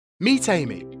Meet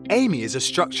Amy. Amy is a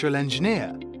structural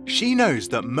engineer. She knows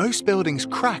that most buildings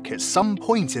crack at some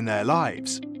point in their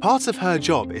lives. Part of her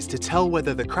job is to tell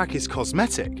whether the crack is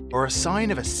cosmetic or a sign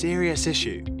of a serious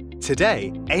issue.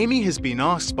 Today, Amy has been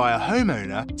asked by a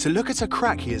homeowner to look at a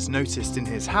crack he has noticed in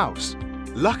his house.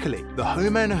 Luckily, the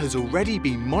homeowner has already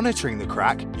been monitoring the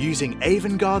crack using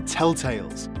Avongard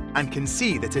telltales and can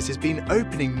see that it has been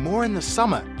opening more in the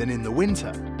summer than in the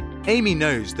winter. Amy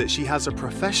knows that she has a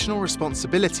professional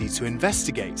responsibility to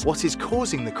investigate what is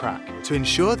causing the crack, to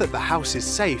ensure that the house is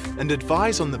safe and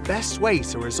advise on the best way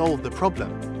to resolve the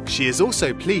problem. She is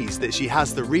also pleased that she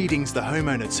has the readings the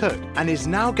homeowner took and is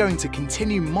now going to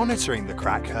continue monitoring the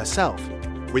crack herself.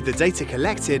 With the data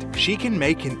collected, she can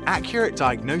make an accurate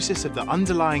diagnosis of the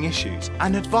underlying issues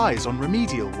and advise on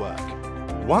remedial work.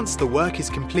 Once the work is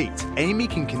complete, Amy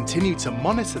can continue to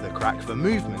monitor the crack for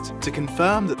movement to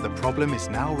confirm that the problem is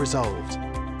now resolved.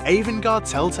 Avongard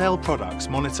Telltale products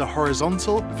monitor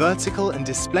horizontal, vertical and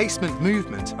displacement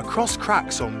movement across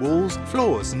cracks on walls,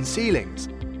 floors and ceilings.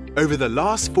 Over the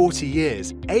last 40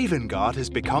 years, Avongard has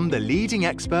become the leading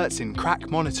experts in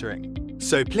crack monitoring.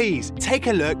 So please take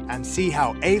a look and see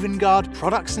how Avongard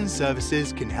products and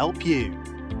services can help you.